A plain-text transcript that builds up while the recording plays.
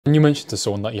When you mention to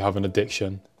someone that you have an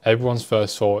addiction, everyone's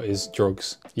first thought is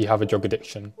drugs. You have a drug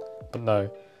addiction. But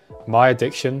no, my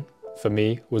addiction for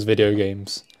me was video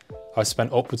games. I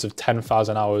spent upwards of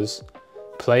 10,000 hours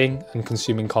playing and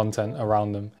consuming content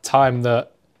around them. Time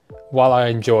that, while I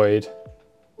enjoyed,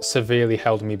 severely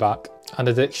held me back. And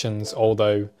addictions,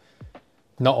 although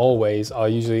not always, are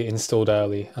usually instilled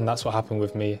early, and that's what happened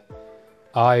with me.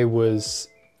 I was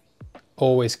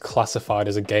always classified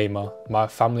as a gamer. My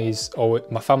family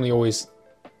always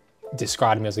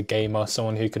described me as a gamer,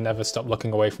 someone who could never stop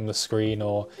looking away from the screen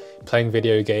or playing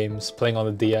video games, playing on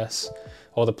the DS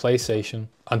or the PlayStation.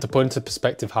 And to put into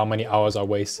perspective how many hours I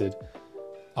wasted,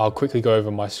 I'll quickly go over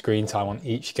my screen time on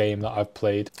each game that I've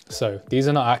played. So these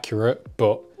are not accurate,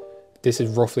 but this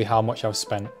is roughly how much I've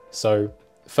spent. So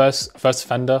first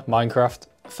offender, Minecraft,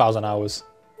 1,000 hours.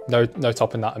 No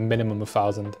topping that, a minimum of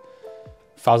 1,000.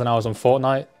 1,000 hours on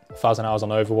Fortnite, 1,000 hours on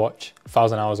Overwatch,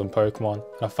 1,000 hours on Pokemon,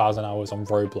 and 1,000 hours on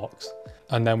Roblox.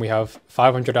 And then we have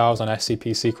 500 hours on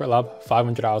SCP Secret Lab,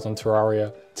 500 hours on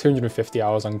Terraria, 250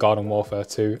 hours on Garden Warfare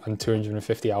 2, and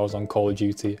 250 hours on Call of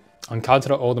Duty. And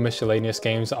counted out all the miscellaneous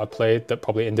games that I played that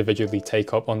probably individually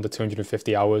take up under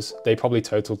 250 hours, they probably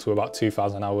total to about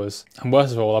 2,000 hours. And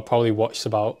worst of all, I probably watched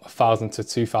about 1,000 to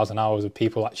 2,000 hours of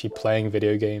people actually playing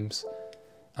video games.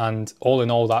 And all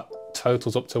in all, that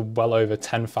totals up to well over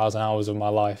 10,000 hours of my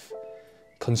life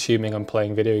consuming and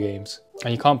playing video games.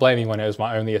 And you can't blame me when it was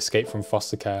my only escape from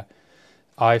foster care.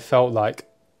 I felt like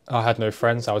I had no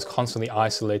friends, I was constantly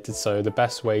isolated, so the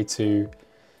best way to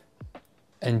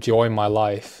enjoy my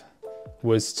life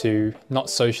was to not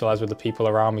socialize with the people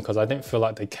around me because I didn't feel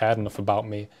like they cared enough about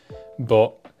me,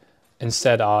 but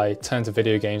instead I turned to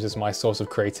video games as my source of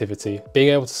creativity.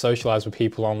 Being able to socialize with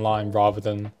people online rather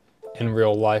than in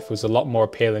real life was a lot more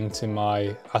appealing to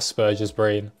my Asperger's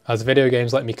brain, as video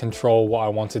games let me control what I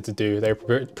wanted to do. They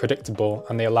were predictable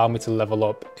and they allowed me to level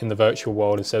up in the virtual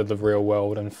world instead of the real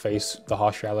world and face the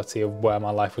harsh reality of where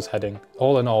my life was heading.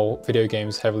 All in all, video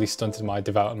games heavily stunted my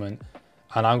development,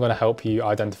 and I'm going to help you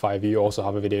identify if you also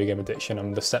have a video game addiction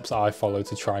and the steps that I follow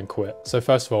to try and quit. So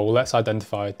first of all, let's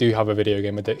identify, do you have a video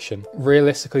game addiction?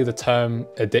 Realistically, the term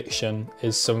addiction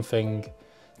is something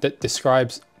that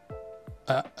describes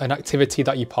an activity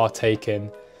that you partake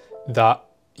in that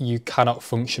you cannot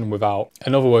function without.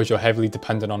 In other words, you're heavily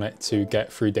dependent on it to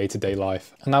get through day-to-day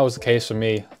life. And that was the case for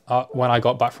me. When I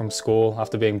got back from school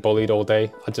after being bullied all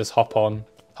day, I'd just hop on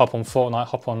Fortnite,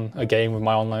 hop on a game with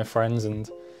my online friends and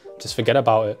just forget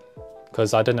about it,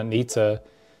 because I didn't need to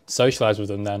socialize with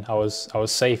them then. I was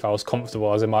safe, I was comfortable,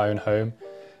 I was in my own home,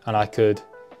 and I could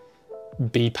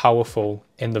be powerful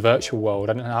in the virtual world.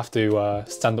 I didn't have to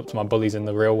stand up to my bullies in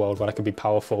the real world when I could be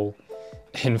powerful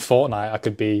in Fortnite. I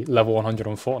could be level 100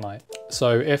 on Fortnite.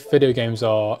 So if video games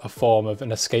are a form of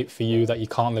an escape for you that you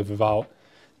can't live without,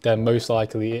 then most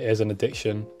likely it is an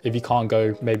addiction. If you can't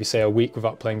go maybe say a week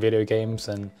without playing video games,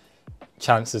 then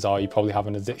chances are you probably have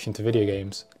an addiction to video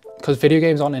games. Because video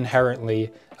games aren't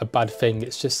inherently a bad thing,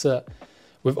 it's just that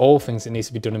with all things it needs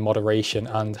to be done in moderation,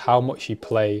 and how much you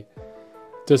play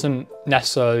doesn't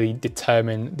necessarily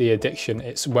determine the addiction,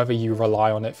 it's whether you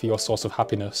rely on it for your source of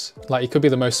happiness. Like, you could be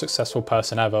the most successful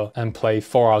person ever and play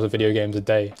 4 hours of video games a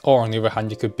day. Or on the other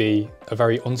hand, you could be a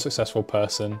very unsuccessful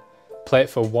person, play it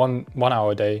for one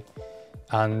hour a day,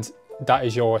 and that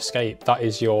is your escape, that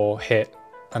is your hit,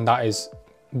 and that is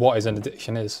what is an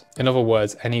addiction is. In other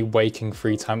words, any waking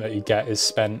free time that you get is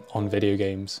spent on video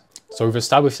games. So we've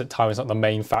established that time is not the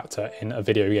main factor in a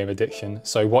video game addiction.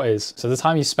 So what is? So the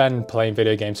time you spend playing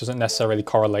video games doesn't necessarily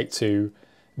correlate to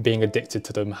being addicted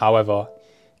to them. However,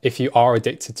 if you are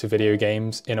addicted to video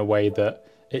games in a way that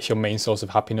it's your main source of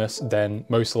happiness, then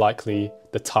most likely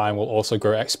the time will also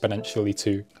grow exponentially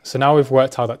too. So now we've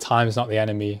worked out that time is not the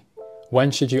enemy.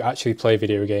 When should you actually play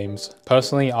video games?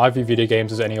 Personally, I view video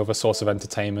games as any other source of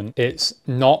entertainment. It's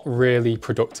not really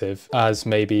productive as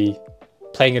maybe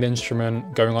playing an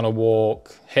instrument, going on a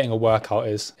walk, hitting a workout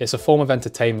is. It's a form of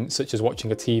entertainment such as watching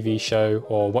a TV show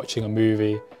or watching a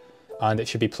movie, and it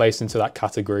should be placed into that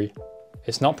category.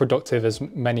 It's not productive as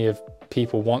many of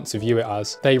people want to view it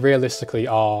as. They realistically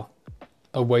are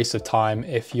a waste of time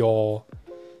if you're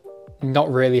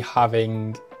not really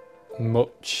having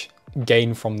much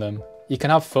gain from them. You can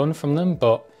have fun from them,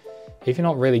 but if you're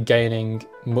not really gaining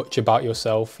much about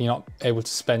yourself, you're not able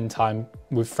to spend time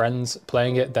with friends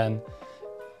playing it, then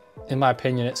in my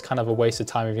opinion, it's kind of a waste of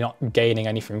time if you're not gaining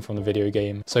anything from the video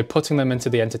game. So putting them into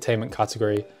the entertainment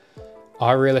category,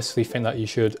 I realistically think that you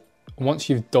should, once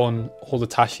you've done all the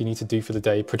tasks you need to do for the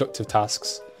day, productive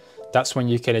tasks, that's when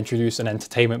you can introduce an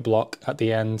entertainment block at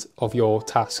the end of your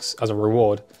tasks as a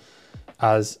reward.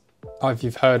 As if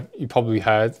you probably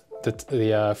heard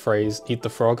the phrase "eat the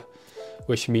frog,"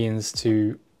 which means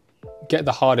to get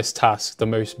the hardest task, the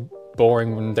most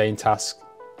boring, mundane task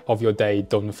of your day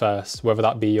done first, whether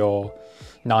that be your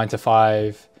 9 to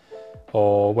 5,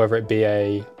 or whether it be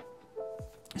a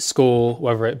school,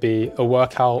 whether it be a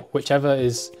workout, whichever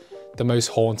is the most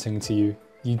haunting to you.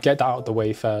 You get that out of the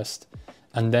way first,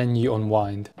 and then you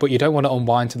unwind. But you don't want to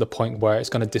unwind to the point where it's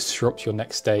going to disrupt your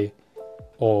next day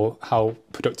or how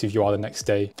productive you are the next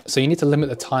day. So you need to limit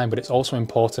the time, but it's also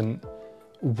important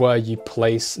where you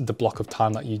place the block of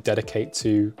time that you dedicate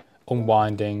to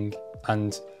unwinding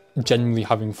and genuinely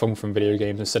having fun from video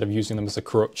games instead of using them as a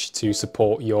crutch to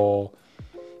support your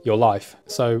life.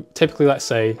 So typically, let's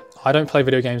say I don't play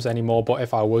video games anymore, but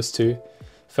if I was to,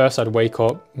 first I'd wake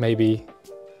up maybe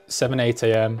 7, 8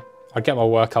 a.m. I'd get my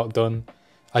workout done.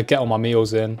 I'd get all my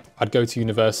meals in. I'd go to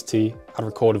university. I'd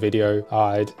record a video.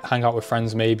 I'd hang out with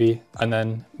friends maybe. And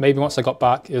then maybe once I got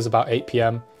back, it was about 8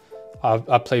 p.m.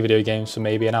 I'd play video games for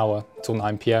maybe an hour till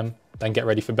 9 p.m. Then get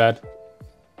ready for bed,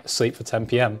 sleep for 10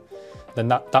 p.m. Then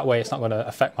that way it's not going to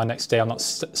affect my next day. I'm not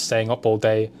staying up all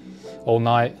day, all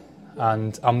night,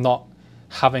 and I'm not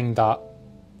having that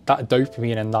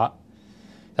dopamine and that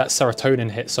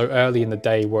serotonin hit so early in the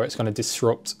day where it's going to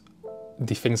disrupt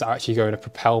the things that are actually going to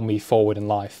propel me forward in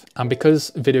life. And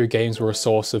because video games were a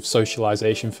source of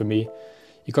socialization for me,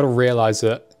 you've got to realize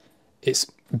that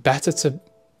it's better to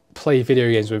play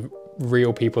video games with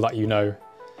real people that you know.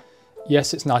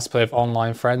 Yes, it's nice to play with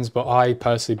online friends, but I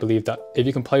personally believe that if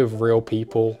you can play with real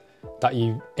people that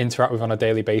you interact with on a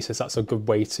daily basis, that's a good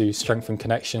way to strengthen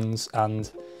connections. And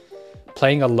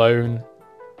playing alone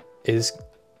is,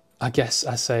 I guess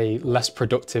I say, less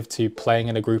productive to playing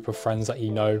in a group of friends that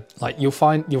you know. Like you'll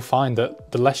find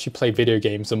that the less you play video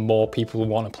games, the more people will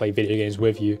want to play video games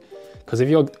with you. Because if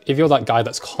you're that guy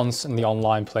that's constantly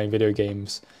online playing video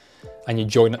games, and you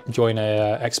join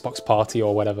a Xbox party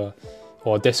or whatever,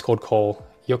 or a Discord call,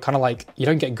 you're kind of like, you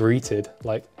don't get greeted.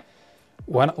 Like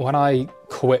when I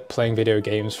quit playing video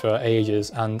games for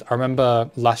ages, and I remember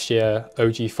last year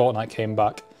OG Fortnite came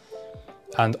back,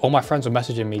 and all my friends were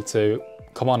messaging me to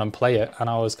come on and play it, and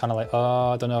I was kind of like,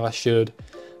 oh, I don't know if I should.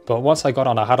 But once I got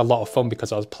on, I had a lot of fun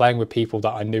because I was playing with people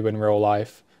that I knew in real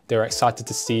life. They were excited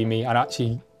to see me, and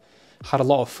actually had a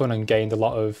lot of fun and gained a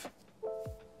lot of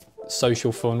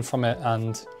social fun from it.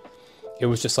 And it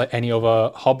was just like any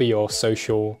other hobby or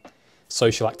social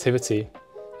activity.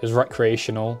 It was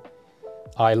recreational.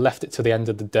 I left it to the end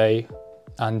of the day,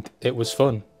 and it was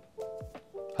fun,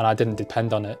 and I didn't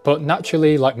depend on it. But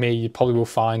naturally, like me, you probably will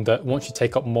find that once you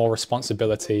take up more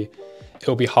responsibility,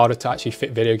 it'll be harder to actually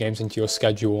fit video games into your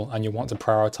schedule, and you want to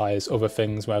prioritize other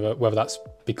things, whether that's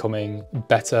becoming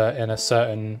better in a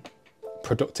certain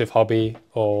productive hobby,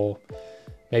 or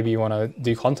maybe you want to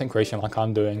do content creation like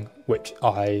I'm doing, which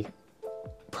I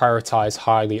prioritize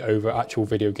highly over actual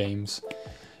video games.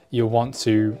 You'll want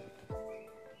to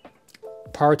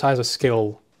prioritize a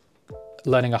skill,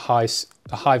 learning a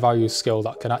high value skill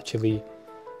that can actually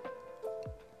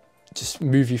just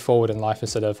move you forward in life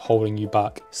instead of holding you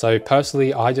back. So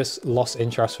personally, I just lost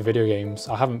interest for video games.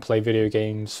 I haven't played video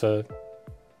games for,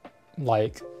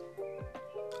 like,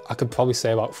 I could probably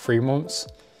say about 3 months.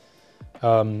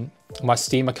 My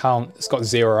Steam account, it's got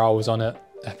 0 hours on it.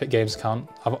 Epic Games account,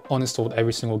 I've uninstalled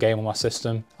every single game on my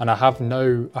system, and I have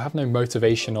no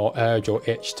motivation or urge or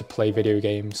itch to play video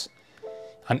games.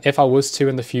 And if I was to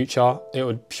in the future, it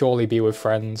would purely be with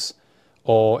friends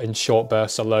or in short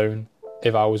bursts alone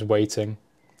if I was waiting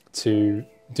to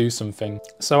do something.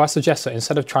 So I suggest that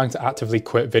instead of trying to actively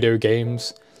quit video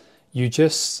games, you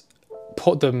just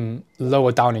put them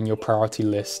lower down in your priority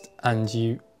list, and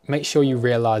you make sure you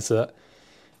realize that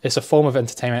it's a form of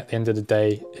entertainment at the end of the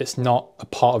day. It's not a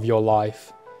part of your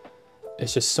life.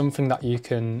 It's just something that you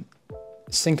can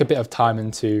sink a bit of time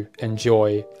into,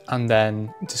 enjoy, and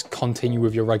then just continue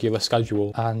with your regular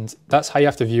schedule. And that's how you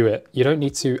have to view it. You don't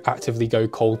need to actively go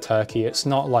cold turkey. It's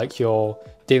not like you're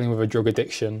dealing with a drug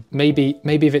addiction. Maybe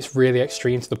if it's really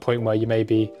extreme to the point where you may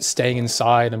be staying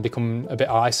inside and become a bit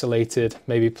isolated,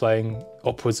 maybe playing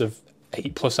upwards of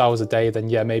 8+ hours a day, then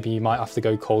yeah, maybe you might have to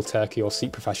go cold turkey or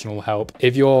seek professional help.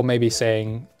 If you're maybe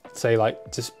say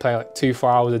like just play like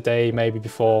 2-4 hours a day, maybe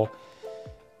before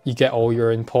you get all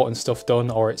your important stuff done,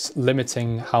 or it's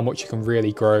limiting how much you can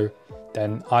really grow,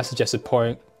 then I suggested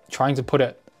trying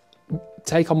to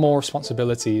take on more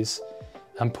responsibilities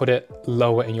and put it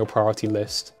lower in your priority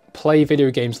list. Play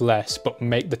video games less, but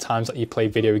make the times that you play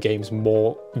video games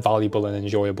more valuable and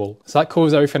enjoyable. So that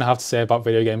covers everything I have to say about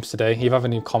video games today. If you have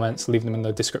any comments, leave them in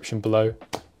the description below.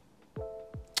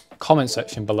 Comment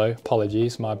section below.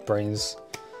 Apologies, my brain's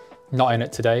not in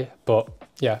it today, but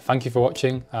yeah, thank you for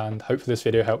watching and hopefully this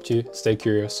video helped you. Stay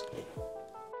curious.